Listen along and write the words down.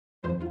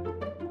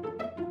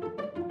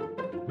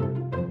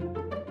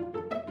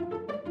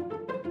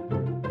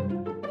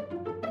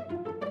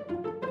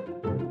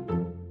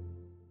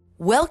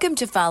Welcome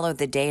to Follow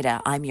the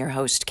Data. I'm your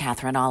host,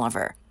 Catherine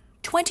Oliver.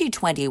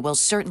 2020 will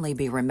certainly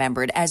be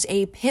remembered as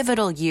a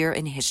pivotal year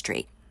in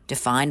history,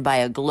 defined by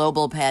a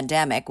global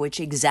pandemic which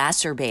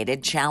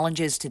exacerbated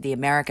challenges to the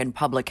American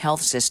public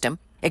health system,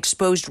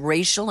 exposed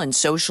racial and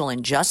social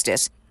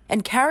injustice,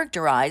 and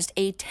characterized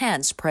a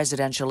tense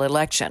presidential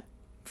election.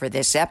 For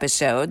this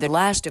episode, the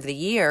last of the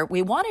year,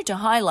 we wanted to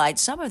highlight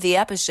some of the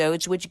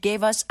episodes which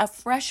gave us a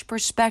fresh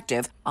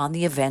perspective on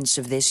the events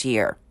of this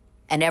year.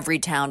 An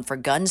Everytown for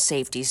Gun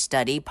Safety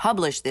study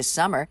published this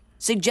summer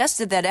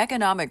suggested that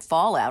economic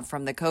fallout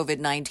from the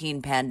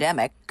COVID-19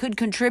 pandemic could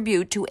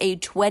contribute to a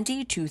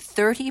 20 to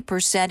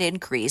 30%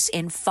 increase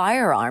in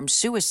firearm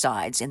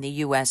suicides in the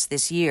U.S.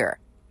 this year.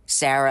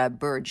 Sarah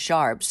Bird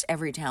Sharps,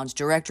 Everytown's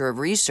Director of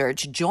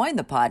Research, joined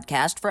the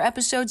podcast for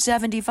episode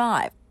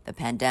 75, The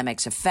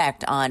Pandemic's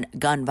Effect on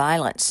Gun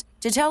Violence,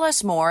 to tell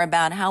us more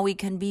about how we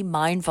can be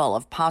mindful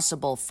of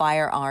possible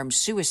firearm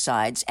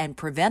suicides and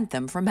prevent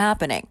them from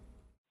happening.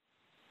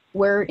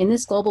 We're in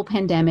this global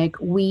pandemic.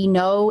 We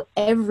know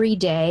every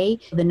day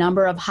the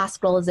number of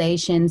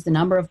hospitalizations, the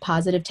number of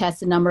positive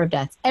tests, the number of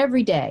deaths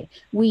every day.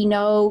 We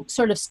know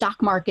sort of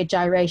stock market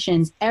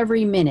gyrations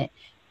every minute.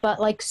 But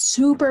like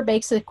super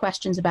basic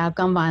questions about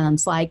gun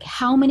violence, like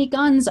how many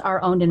guns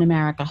are owned in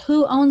America?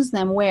 Who owns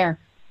them? Where?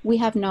 We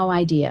have no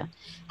idea.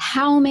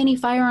 How many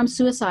firearm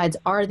suicides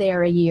are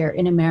there a year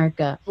in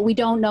America? We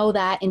don't know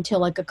that until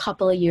like a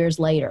couple of years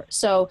later.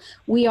 So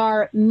we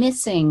are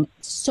missing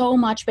so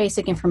much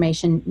basic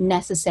information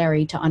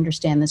necessary to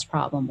understand this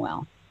problem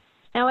well.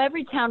 Now,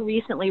 Everytown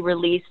recently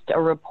released a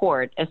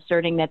report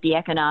asserting that the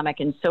economic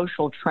and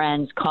social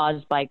trends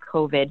caused by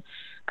COVID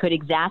could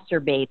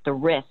exacerbate the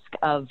risk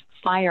of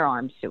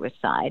firearm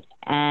suicide,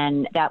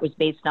 and that was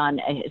based on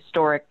a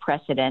historic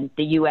precedent.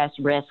 The U.S.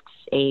 risks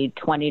a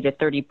 20 to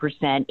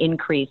 30%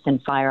 increase in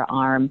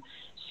firearm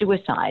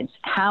suicides.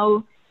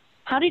 How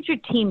did your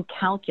team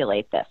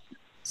calculate this?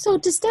 So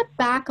to step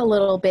back a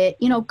little bit,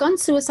 gun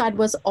suicide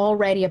was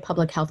already a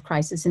public health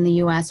crisis in the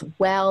U.S.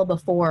 well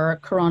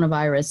before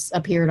coronavirus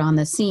appeared on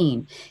the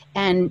scene.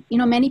 And,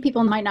 many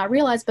people might not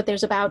realize, but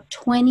there's about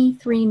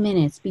 23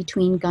 minutes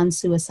between gun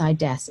suicide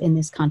deaths in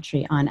this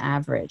country on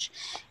average.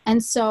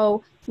 And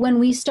so when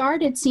we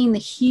started seeing the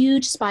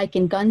huge spike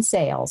in gun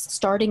sales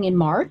starting in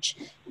March,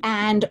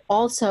 and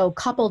also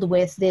coupled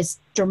with this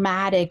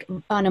dramatic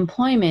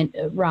unemployment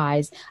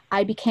rise,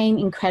 I became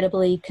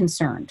incredibly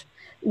concerned.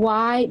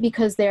 Why?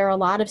 Because there are a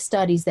lot of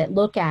studies that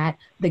look at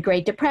the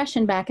Great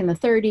Depression back in the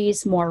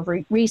 30s,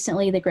 more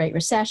recently the Great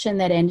Recession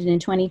that ended in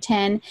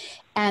 2010,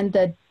 and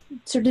the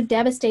sort of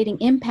devastating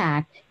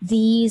impact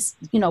these,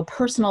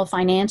 personal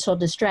financial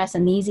distress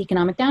and these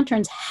economic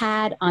downturns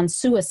had on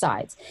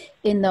suicides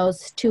in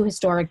those two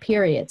historic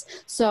periods.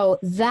 So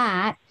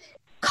that,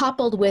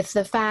 coupled with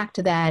the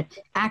fact that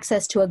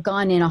access to a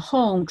gun in a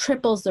home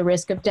triples the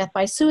risk of death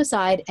by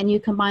suicide, and you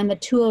combine the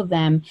two of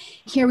them,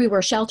 here we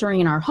were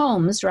sheltering in our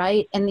homes,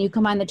 right? And you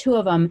combine the two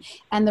of them,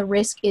 and the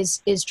risk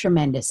is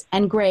tremendous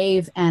and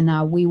grave,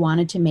 and we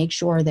wanted to make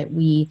sure that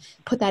we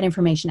put that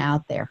information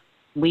out there.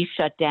 We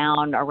shut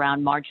down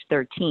around March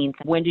 13th.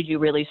 When did you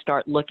really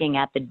start looking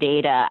at the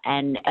data,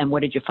 and what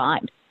did you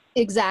find?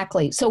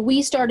 Exactly. So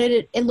we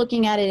started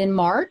looking at it in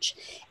March,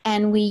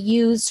 and we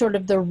used sort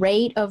of the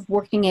rate of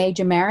working age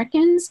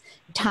Americans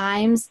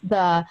times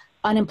the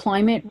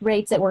unemployment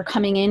rates that were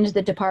coming into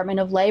the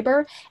Department of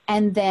Labor,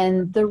 and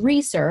then the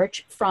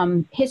research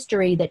from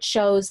history that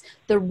shows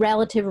the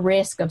relative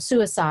risk of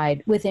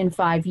suicide within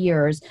 5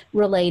 years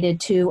related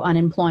to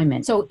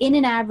unemployment. So in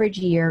an average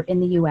year in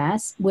the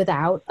U.S.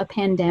 without a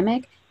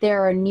pandemic,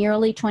 there are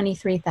nearly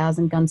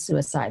 23,000 gun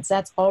suicides.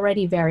 That's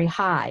already very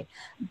high.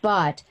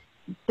 But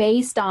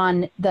based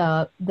on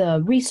the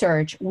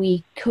research,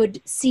 we could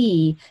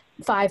see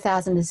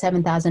 5,000 to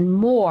 7,000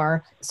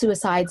 more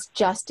suicides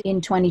just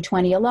in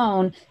 2020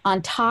 alone,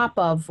 on top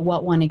of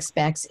what one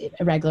expects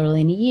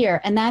regularly in a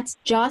year. And that's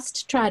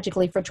just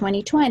tragically for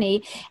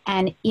 2020.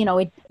 And,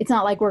 it's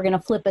not like we're going to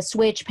flip a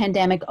switch,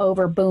 pandemic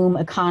over, boom,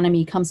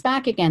 economy comes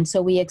back again.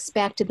 So we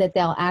expect that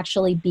there'll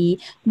actually be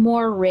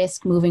more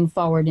risk moving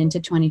forward into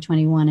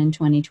 2021 and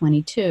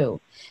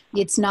 2022.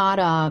 It's not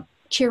a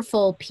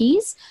cheerful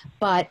piece,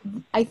 but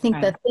I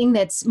think the thing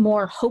that's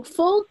more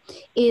hopeful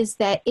is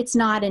that it's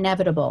not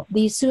inevitable.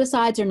 These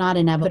suicides are not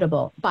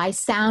inevitable. By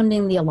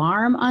sounding the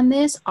alarm on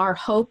this, our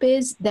hope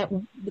is that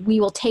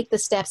we will take the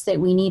steps that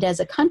we need as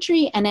a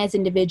country and as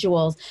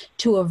individuals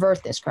to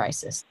avert this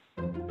crisis.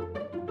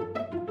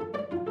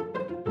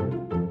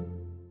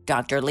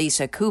 Dr.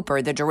 Lisa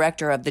Cooper, the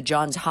director of the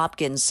Johns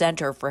Hopkins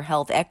Center for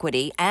Health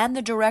Equity and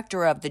the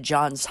director of the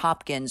Johns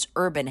Hopkins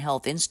Urban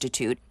Health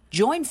Institute,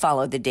 joined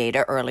Follow the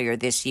Data earlier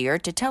this year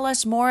to tell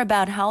us more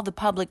about how the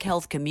public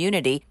health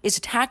community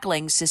is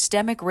tackling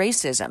systemic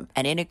racism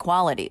and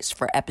inequalities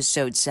for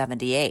episode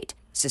 78,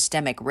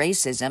 Systemic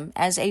Racism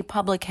as a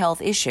Public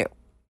Health Issue.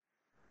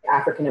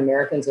 African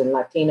Americans and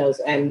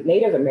Latinos and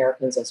Native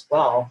Americans as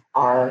well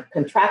are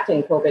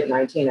contracting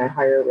COVID-19 at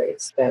higher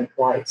rates than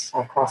whites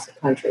across the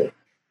country.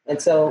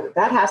 And so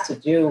that has to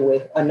do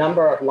with a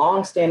number of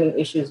longstanding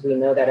issues we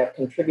know that have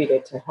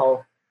contributed to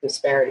health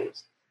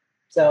disparities.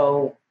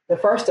 So the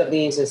first of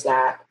these is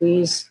that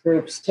these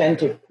groups tend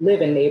to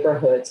live in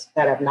neighborhoods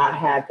that have not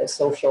had the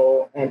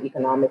social and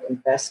economic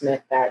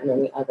investment that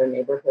many other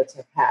neighborhoods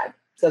have had.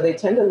 So they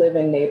tend to live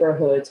in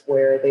neighborhoods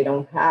where they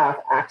don't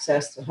have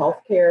access to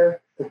healthcare.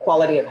 The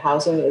quality of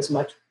housing is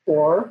much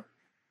poorer.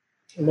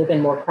 They live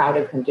in more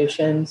crowded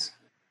conditions.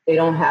 They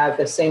don't have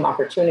the same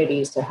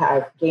opportunities to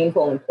have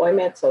gainful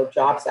employment, so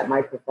jobs that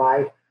might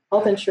provide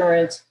health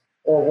insurance,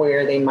 or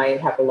where they might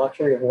have the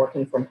luxury of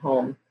working from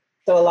home.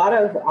 So a lot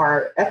of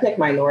our ethnic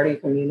minority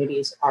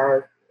communities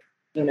are,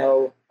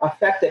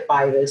 affected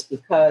by this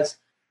because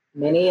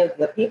many of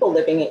the people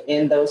living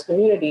in those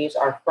communities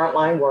are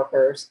frontline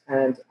workers,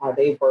 and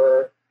they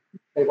were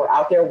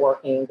out there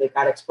working. They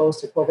got exposed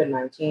to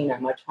COVID-19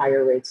 at much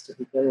higher rates to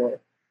begin with.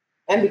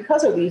 And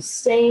because of these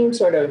same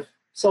sort of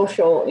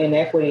social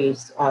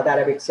inequities that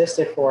have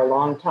existed for a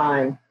long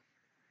time,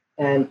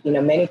 and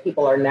many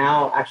people are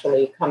now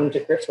actually coming to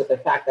grips with the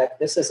fact that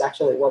this is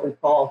actually what we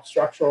call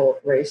structural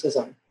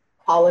racism.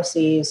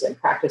 Policies and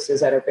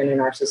practices that have been in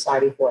our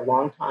society for a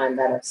long time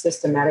that have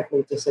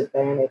systematically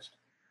disadvantaged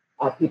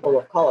people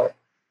of color.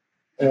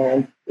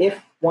 And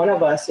if one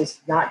of us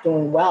is not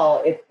doing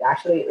well, it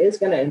actually is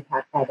going to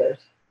impact others.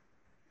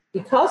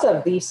 Because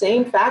of these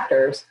same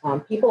factors,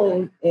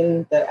 people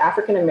in the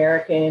African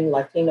American,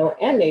 Latino,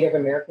 and Native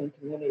American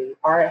community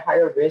are at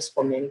higher risk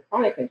for many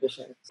chronic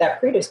conditions that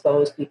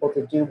predispose people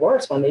to do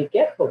worse when they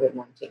get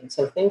COVID-19.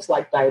 So things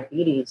like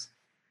diabetes,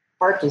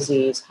 heart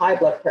disease, high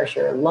blood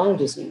pressure, lung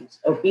disease,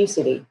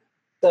 obesity.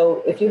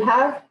 So if you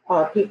have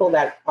people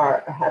that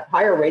have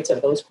higher rates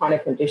of those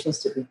chronic conditions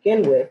to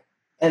begin with,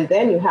 and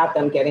then you have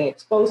them getting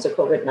exposed to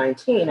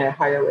COVID-19 at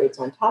higher rates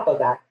on top of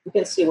that, you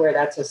can see where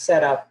that's a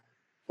setup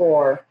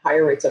for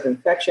higher rates of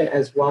infection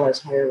as well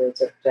as higher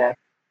rates of death.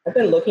 I've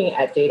been looking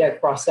at data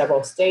across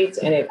several states,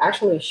 and it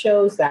actually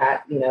shows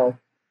that,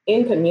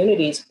 in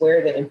communities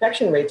where the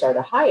infection rates are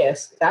the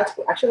highest, that's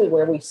actually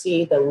where we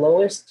see the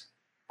lowest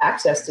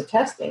access to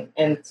testing.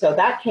 And so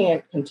that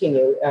can't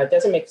continue. It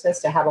doesn't make sense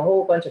to have a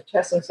whole bunch of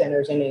testing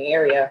centers in an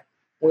area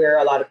where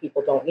a lot of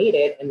people don't need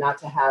it and not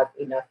to have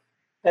enough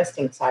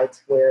testing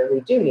sites where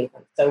we do need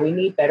them. So we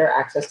need better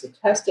access to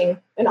testing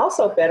and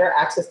also better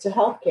access to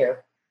healthcare.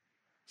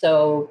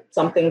 So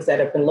some things that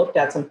have been looked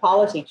at, some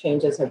policy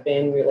changes have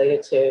been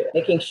related to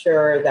making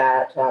sure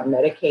that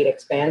Medicaid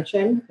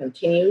expansion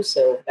continues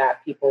so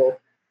that people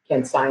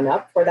can sign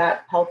up for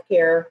that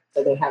healthcare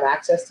so they have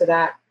access to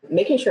that.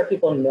 Making sure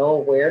people know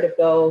where to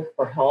go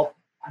for help.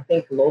 I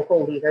think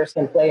local leaders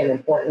can play an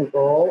important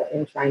role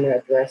in trying to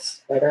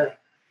address better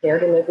care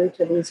delivery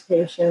to these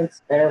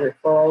patients, better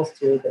referrals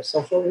to the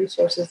social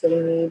resources they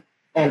need,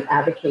 and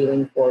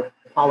advocating for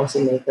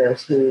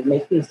policymakers who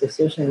make these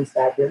decisions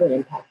that really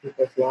impact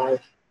people's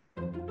lives.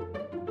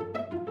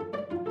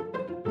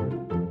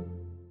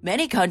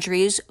 Many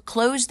countries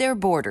closed their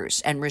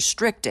borders and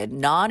restricted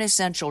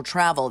non-essential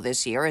travel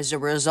this year as a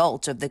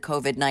result of the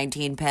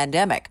COVID-19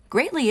 pandemic,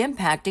 greatly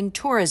impacting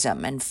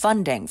tourism and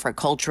funding for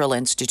cultural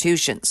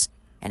institutions.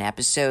 In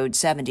episode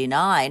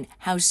 79,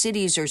 How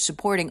Cities Are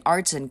Supporting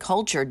Arts and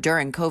Culture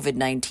During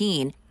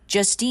COVID-19,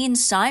 Justine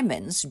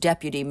Simons,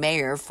 Deputy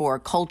Mayor for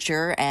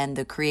Culture and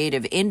the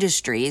Creative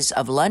Industries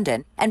of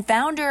London and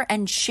founder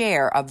and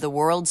chair of the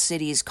World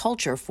Cities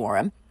Culture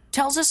Forum,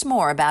 tells us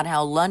more about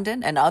how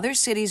London and other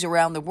cities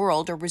around the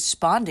world are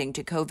responding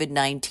to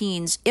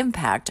COVID-19's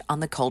impact on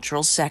the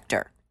cultural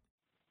sector.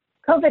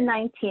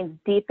 COVID-19's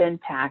deep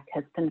impact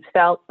has been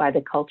felt by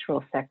the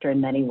cultural sector in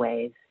many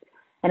ways,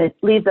 and it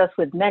leaves us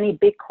with many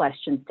big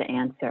questions to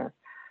answer,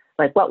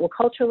 like what will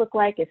culture look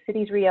like as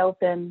cities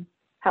reopen,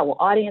 how will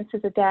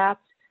audiences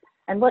adapt,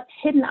 and what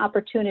hidden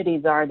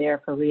opportunities are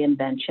there for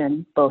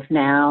reinvention, both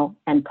now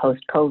and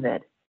post-COVID.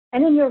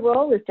 And in your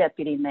role as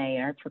Deputy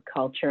Mayor for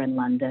Culture in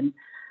London,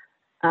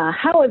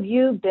 how have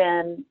you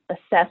been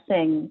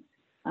assessing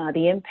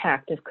the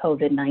impact of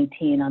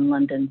COVID-19 on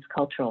London's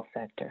cultural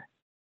sector?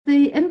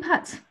 The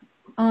impact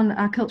on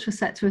our cultural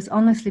sector has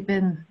honestly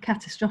been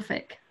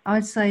catastrophic.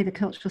 I'd say the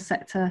cultural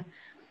sector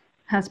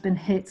has been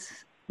hit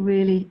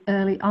really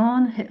early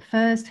on, hit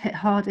first, hit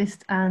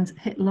hardest, and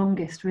hit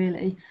longest,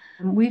 really.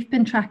 And we've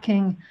been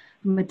tracking,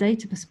 from a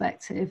data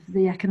perspective,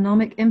 the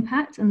economic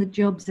impact and the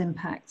jobs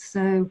impact.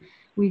 So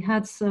we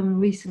had some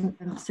recent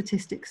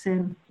statistics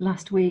in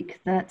last week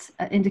that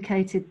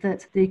indicated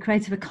that the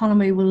creative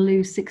economy will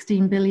lose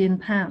 £16 billion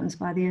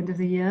by the end of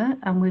the year,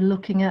 and we're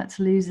looking at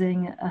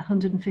losing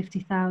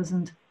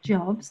 150,000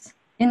 jobs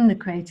in the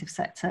creative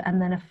sector,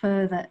 and then a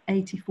further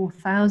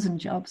 84,000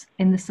 jobs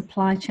in the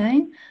supply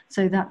chain.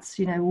 So that's,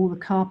 all the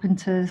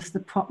carpenters, the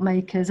prop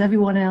makers,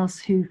 everyone else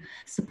who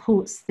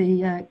supports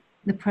the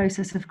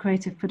process of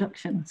creative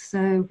production.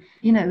 So,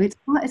 it's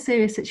quite a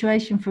serious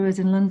situation for us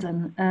in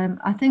London.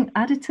 I think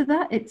added to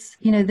that, it's,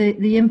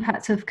 the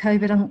impact of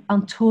COVID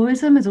on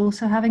tourism is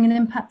also having an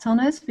impact on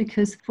us,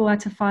 because 4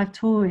 out of 5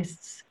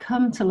 tourists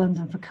come to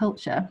London for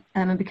culture.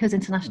 And because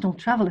international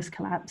travel has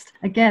collapsed,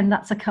 again,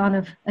 that's a kind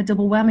of a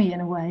double whammy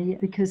in a way,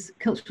 because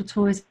cultural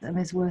tourism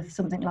is worth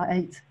something like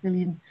 £8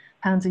 billion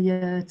a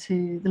year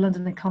to the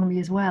London economy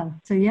as well.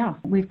 So yeah,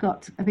 we've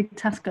got a big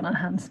task on our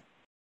hands.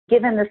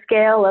 Given the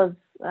scale of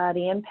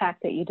the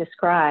impact that you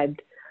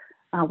described,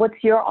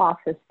 what's your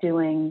office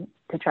doing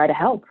to try to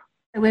help?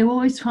 We're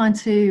always trying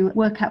to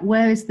work out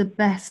where is the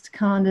best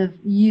kind of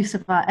use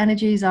of our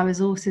energies, our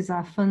resources,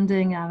 our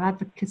funding, our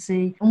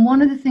advocacy. And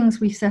one of the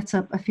things we set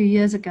up a few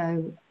years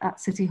ago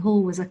at City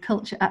Hall was a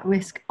Culture at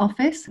Risk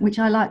office, which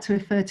I like to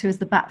refer to as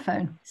the bat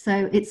phone.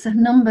 So it's a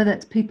number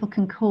that people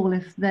can call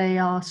if they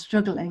are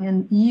struggling.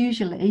 And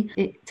usually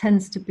it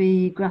tends to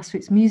be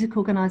grassroots music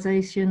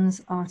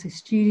organisations, artist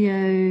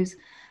studios,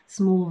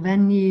 small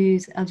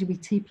venues,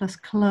 LGBT plus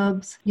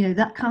clubs,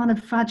 that kind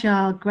of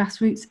fragile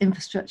grassroots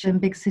infrastructure in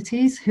big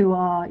cities who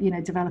are,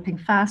 developing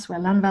fast, where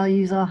land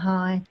values are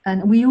high.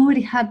 And we already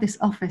had this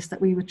office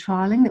that we were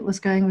trialing that was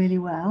going really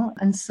well.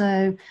 And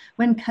so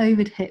when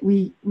COVID hit,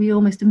 we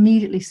almost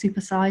immediately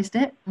supersized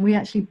it. We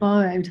actually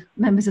borrowed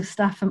members of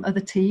staff from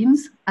other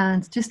teams.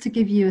 And just to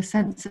give you a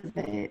sense of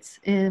it,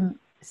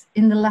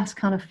 in the last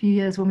kind of few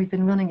years when we've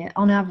been running it,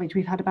 on average,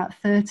 we've had about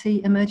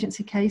 30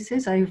 emergency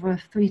cases over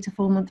a 3 to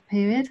 4 month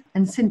period.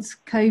 And since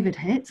COVID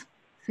hit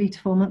 3 to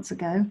 4 months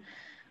ago,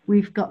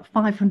 we've got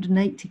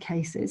 580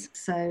 cases.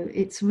 So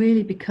it's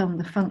really become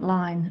the front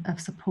line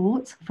of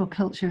support for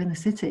culture in the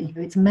city.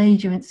 It's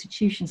major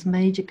institutions,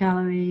 major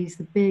galleries,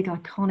 the big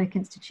iconic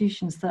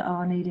institutions that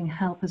are needing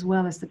help, as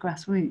well as the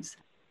grassroots.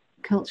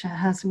 Culture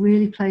has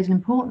really played an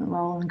important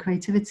role in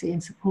creativity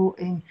in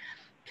supporting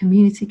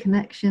community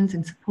connections,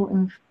 in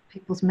supporting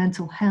people's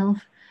mental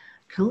health.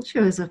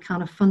 Culture is a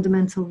kind of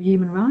fundamental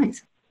human right,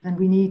 and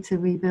we need to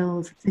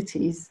rebuild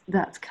cities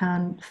that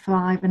can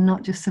thrive and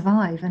not just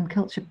survive, and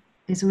culture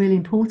is really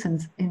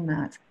important in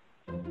that.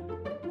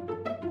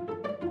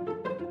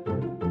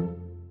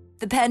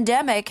 The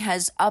pandemic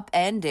has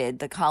upended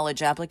the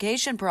college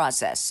application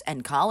process,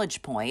 and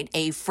College Point,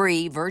 a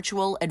free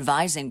virtual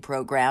advising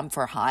program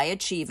for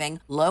high-achieving,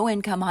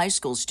 low-income high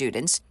school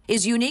students,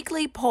 is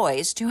uniquely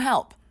poised to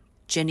help.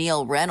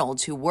 Janelle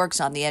Reynolds, who works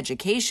on the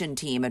education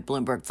team at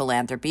Bloomberg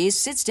Philanthropies,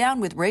 sits down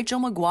with Rachel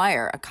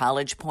McGuire, a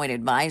College Point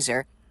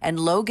advisor, and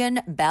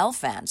Logan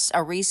Balfance,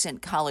 a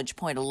recent College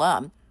Point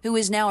alum, who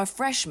is now a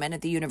freshman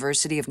at the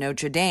University of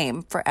Notre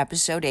Dame, for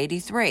episode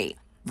 83.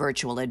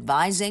 Virtual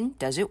advising,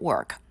 does it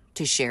work?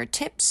 To share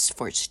tips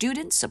for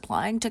students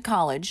applying to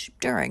college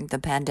during the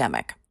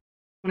pandemic.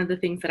 One of the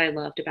things that I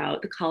loved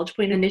about the College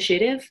Point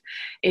initiative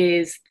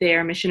is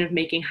their mission of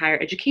making higher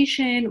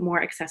education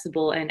more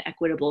accessible and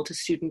equitable to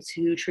students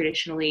who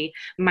traditionally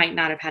might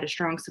not have had a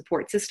strong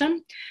support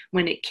system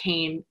when it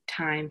came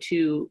time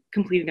to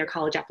completing their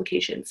college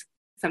applications.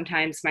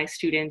 Sometimes my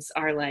students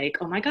are like,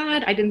 oh my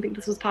God, I didn't think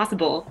this was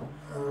possible.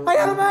 I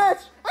got a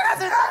match! I got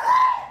to Notre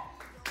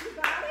Dame! You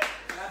got it?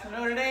 I got to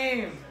Notre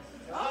Dame!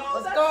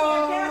 Oh, let's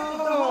go! Fantastic.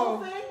 The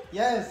whole thing?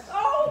 Yes.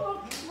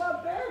 Oh,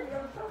 my baby,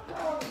 I'm so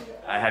proud of you.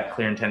 I had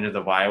clear intentions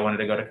of why I wanted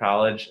to go to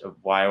college, of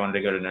why I wanted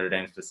to go to Notre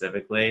Dame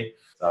specifically.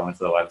 So I went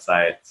to the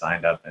website,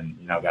 signed up,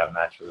 and got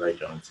matched with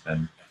Rachel, and it's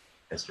been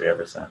history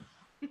ever since.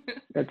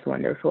 That's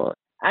wonderful.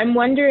 I'm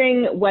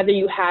wondering whether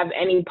you have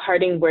any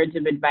parting words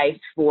of advice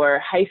for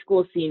high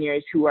school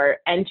seniors who are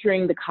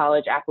entering the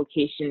college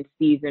application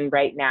season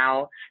right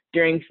now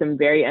during some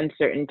very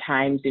uncertain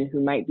times, and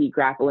who might be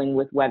grappling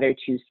with whether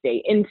to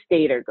stay in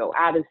state or go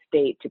out of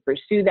state to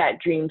pursue that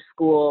dream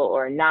school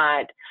or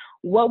not.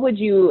 What would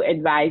you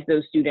advise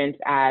those students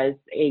as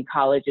a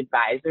college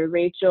advisor,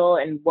 Rachel?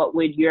 And what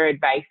would your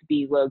advice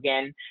be,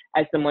 Logan,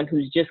 as someone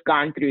who's just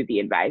gone through the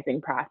advising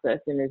process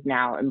and is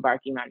now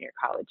embarking on your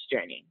college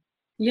journey?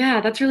 Yeah,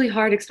 that's really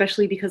hard,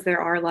 especially because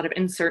there are a lot of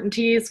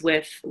uncertainties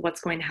with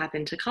what's going to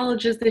happen to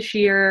colleges this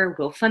year.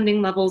 Will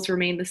funding levels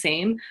remain the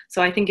same?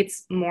 So I think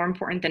it's more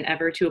important than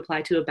ever to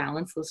apply to a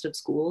balanced list of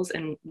schools.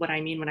 And what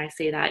I mean when I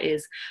say that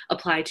is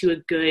apply to a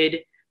good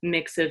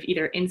mix of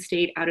either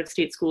in-state,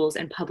 out-of-state schools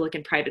and public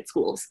and private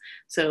schools.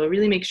 So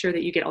really make sure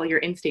that you get all your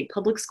in-state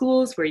public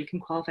schools where you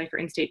can qualify for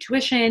in-state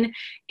tuition,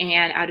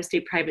 and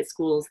out-of-state private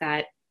schools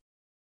that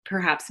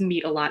perhaps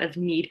meet a lot of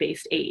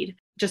need-based aid.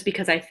 Just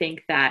because I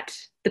think that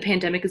the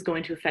pandemic is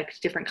going to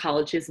affect different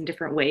colleges in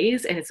different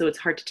ways, and so it's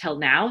hard to tell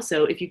now.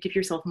 So if you give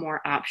yourself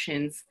more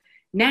options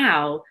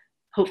now,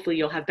 hopefully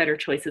you'll have better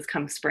choices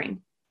come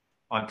spring.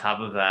 On top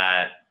of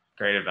that,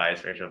 great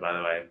advice, Rachel, by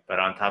the way. But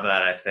on top of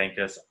that, I think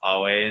just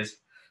always,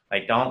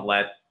 don't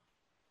let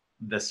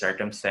the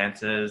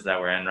circumstances that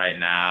we're in right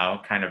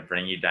now kind of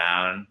bring you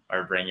down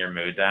or bring your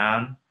mood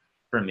down.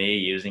 For me,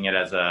 using it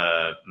as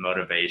a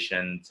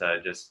motivation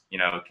to just,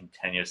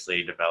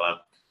 continuously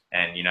develop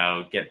and,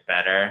 get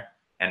better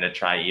and to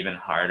try even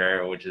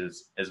harder, which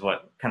is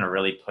what kind of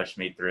really pushed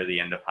me through the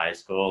end of high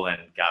school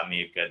and got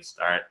me a good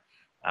start,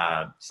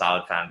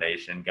 solid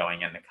foundation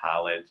going into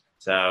college.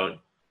 So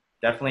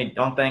definitely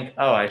don't think,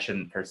 oh, I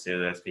shouldn't pursue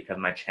this because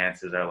my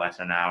chances are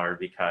lesser now, or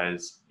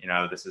because,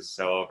 this is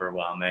so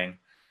overwhelming.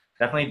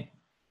 Definitely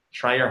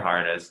try your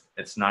hardest.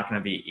 It's not going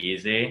to be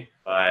easy,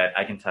 but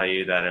I can tell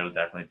you that it'll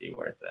definitely be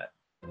worth it.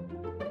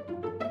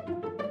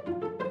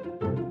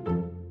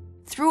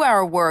 Through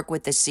our work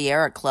with the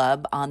Sierra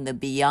Club on the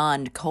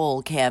Beyond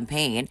Coal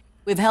campaign,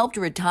 We've helped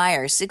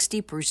retire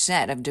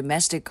 60% of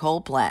domestic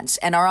coal plants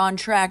and are on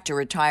track to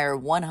retire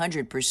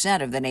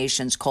 100% of the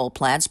nation's coal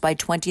plants by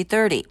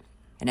 2030.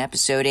 In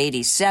episode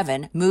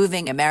 87,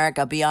 Moving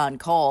America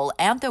Beyond Coal,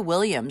 Antha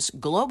Williams,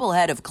 Global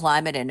Head of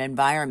Climate and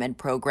Environment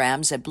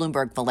Programs at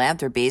Bloomberg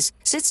Philanthropies,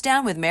 sits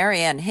down with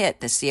Marianne Hitt,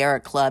 the Sierra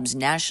Club's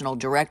National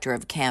Director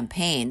of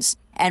Campaigns,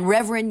 and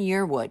Reverend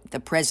Yearwood, the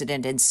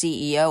President and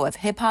CEO of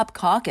Hip Hop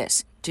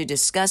Caucus, to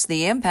discuss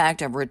the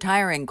impact of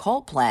retiring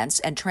coal plants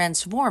and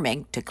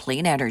transforming to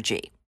clean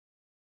energy.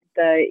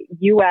 The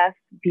U.S.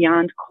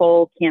 Beyond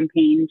Coal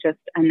campaign just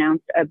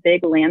announced a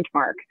big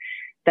landmark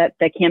that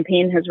the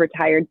campaign has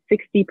retired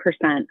 60%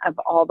 of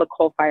all the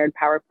coal-fired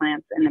power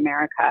plants in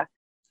America.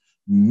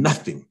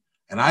 Nothing,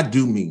 and I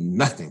do mean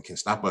nothing, can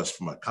stop us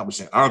from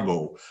accomplishing our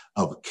goal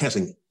of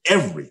canceling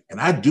every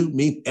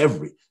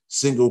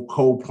single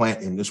coal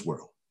plant in this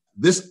world.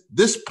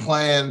 This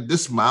plan,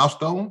 this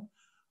milestone,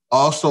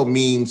 also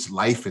means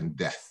life and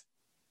death.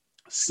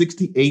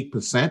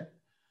 68%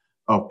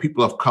 of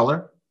people of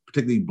color,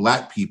 particularly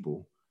Black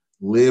people,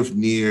 live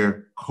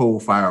near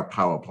coal-fired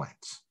power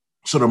plants.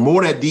 So the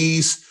more that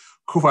these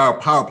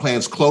coal-fired power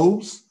plants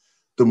close,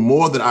 the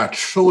more that our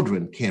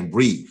children can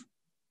breathe.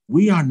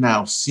 We are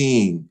now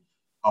seeing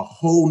a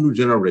whole new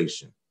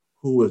generation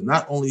who is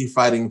not only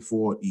fighting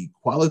for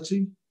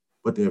equality,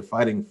 but they're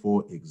fighting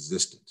for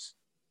existence.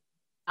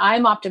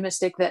 I'm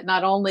optimistic that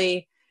not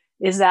only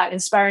is that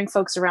inspiring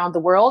folks around the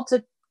world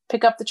to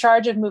pick up the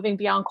charge of moving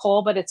beyond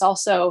coal, but it's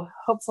also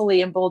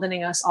hopefully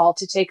emboldening us all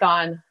to take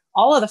on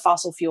all of the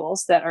fossil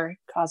fuels that are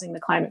causing the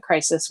climate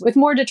crisis with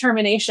more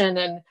determination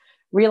and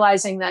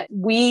realizing that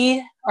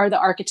we are the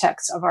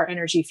architects of our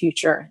energy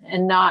future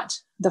and not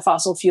the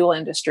fossil fuel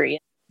industry.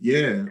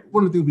 Yeah,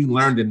 one of the things we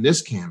learned in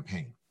this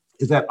campaign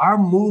is that our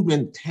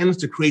movement tends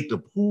to create the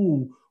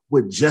pool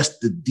with just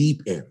the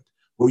deep end,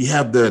 where you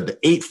have the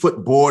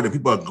 8-foot board and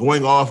people are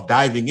going off,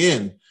 diving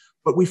in,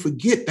 but we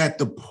forget that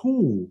the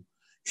pool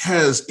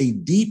has a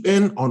deep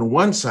end on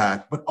one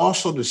side, but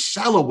also the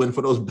shallow end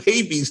for those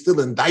babies still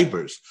in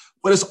diapers.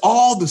 But it's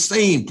all the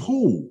same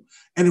pool.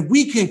 And if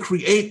we can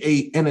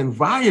create an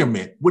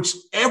environment which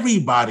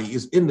everybody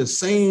is in the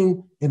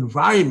same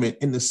environment,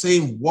 in the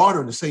same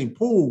water, in the same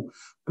pool,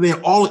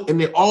 and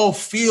they all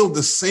feel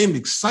the same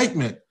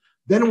excitement,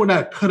 then we're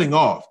not cutting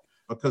off.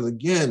 Because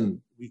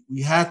again,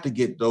 we have to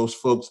get those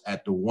folks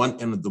at the one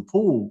end of the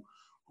pool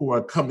who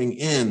are coming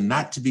in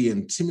not to be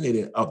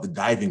intimidated of the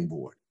diving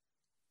board.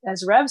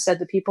 As Rev said,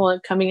 the people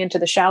coming into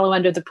the shallow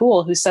end of the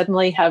pool who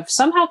suddenly have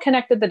somehow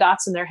connected the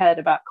dots in their head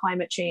about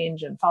climate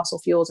change and fossil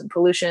fuels and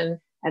pollution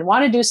and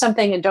want to do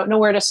something and don't know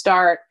where to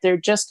start. They're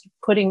just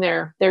putting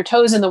their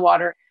toes in the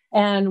water.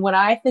 And when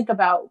I think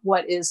about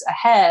what is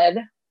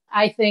ahead,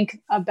 I think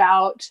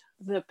about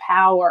the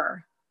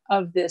power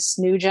of this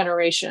new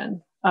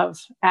generation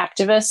of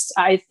activists.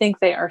 I think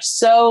they are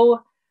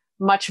so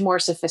much more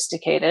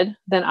sophisticated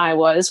than I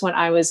was when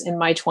I was in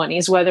my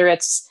 20s, whether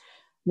it's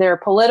their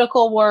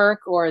political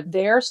work or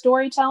their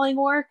storytelling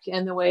work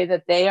and the way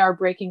that they are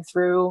breaking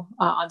through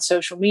on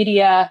social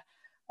media,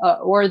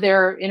 or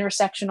their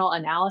intersectional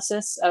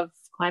analysis of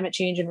climate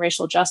change and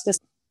racial justice.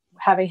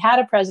 Having had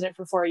a president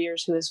for 4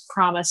 years who has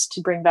promised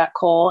to bring back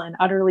coal and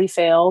utterly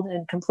failed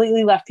and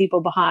completely left people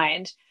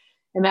behind,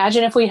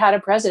 imagine if we had a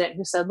president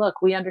who said,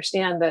 look, we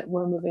understand that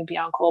we're moving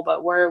beyond coal,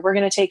 but we're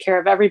going to take care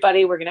of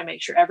everybody. We're going to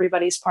make sure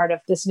everybody's part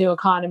of this new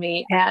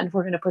economy, and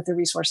we're going to put the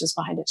resources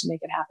behind it to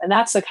make it happen.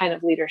 That's the kind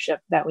of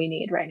leadership that we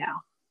need right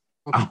now.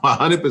 I'm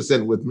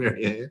 100% with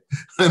Marianne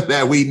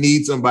that we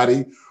need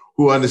somebody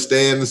who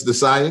understands the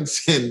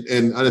science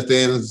and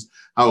understands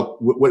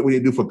what we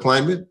do for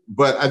climate.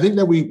 But I think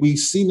that we've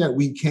seen that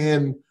we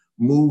can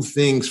move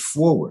things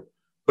forward.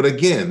 But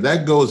again,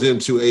 that goes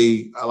into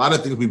a lot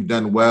of things we've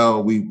done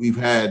well. We've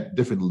had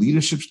different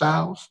leadership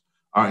styles.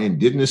 Our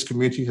indigenous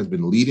community has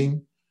been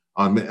leading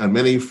on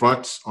many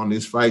fronts on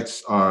these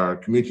fights. Our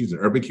communities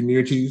and urban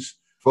communities,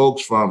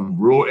 folks from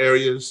rural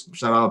areas,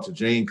 shout out to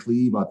Jane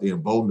Cleve out there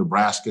in Bolton,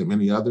 Nebraska, and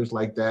many others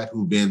like that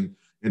who've been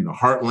in the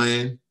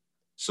heartland.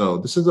 So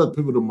this is a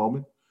pivotal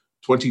moment.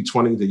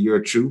 2020, the year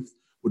of truth.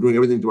 We're doing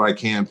everything through our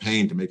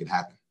campaign to make it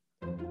happen.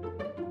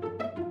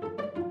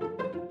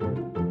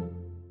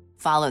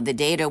 Follow the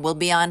Data will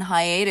be on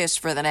hiatus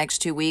for the next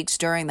 2 weeks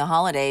during the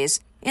holidays.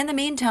 In the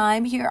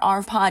meantime, here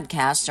are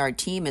podcasts our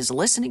team is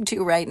listening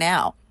to right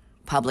now.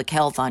 Public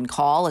Health on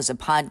Call is a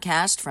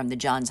podcast from the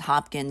Johns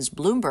Hopkins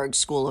Bloomberg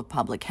School of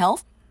Public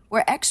Health,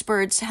 where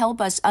experts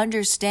help us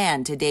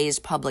understand today's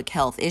public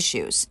health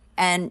issues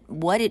and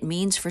what it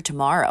means for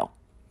tomorrow.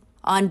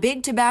 On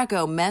Big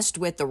Tobacco Messed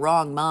with the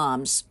Wrong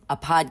Moms, a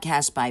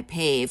podcast by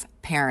PAVE,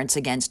 Parents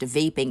Against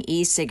Vaping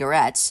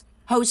E-Cigarettes,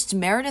 hosts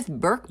Meredith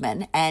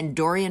Berkman and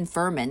Dorian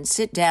Furman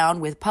sit down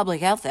with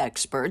public health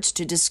experts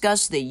to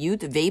discuss the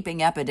youth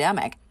vaping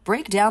epidemic,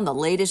 break down the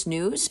latest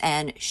news,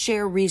 and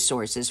share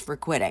resources for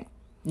quitting.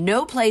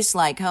 No Place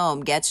Like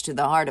Home gets to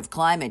the heart of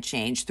climate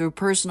change through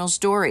personal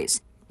stories.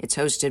 It's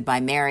hosted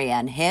by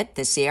Marianne Hitt,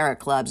 the Sierra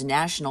Club's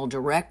National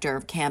Director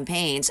of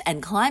Campaigns,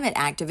 and climate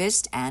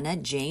activist Anna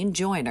Jane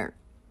Joyner.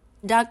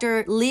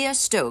 Dr. Leah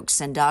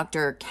Stokes and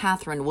Dr.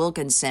 Catherine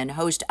Wilkinson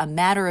host A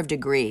Matter of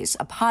Degrees,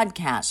 a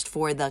podcast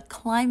for the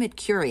climate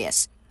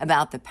curious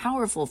about the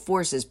powerful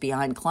forces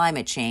behind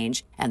climate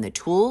change and the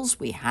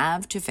tools we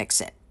have to fix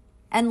it.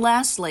 And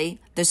lastly,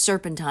 the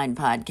Serpentine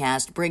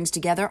podcast brings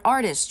together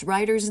artists,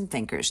 writers, and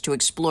thinkers to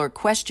explore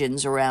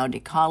questions around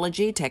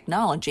ecology,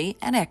 technology,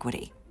 and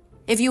equity.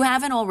 If you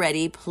haven't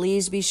already,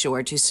 please be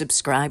sure to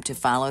subscribe to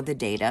Follow the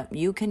Data.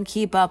 You can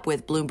keep up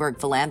with Bloomberg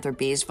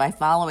Philanthropies by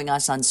following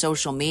us on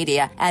social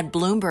media at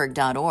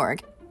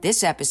Bloomberg.org.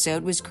 This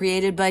episode was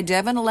created by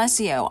Devin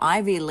Alessio,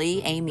 Ivy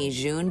Lee, Amy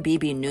June,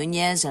 Bibi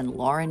Nunez, and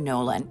Lauren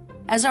Nolan.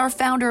 As our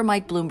founder,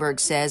 Mike Bloomberg,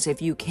 says,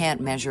 if you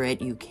can't measure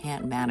it, you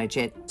can't manage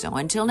it. So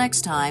until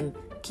next time,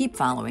 keep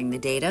following the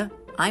data.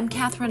 I'm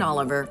Catherine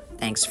Oliver.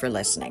 Thanks for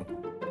listening.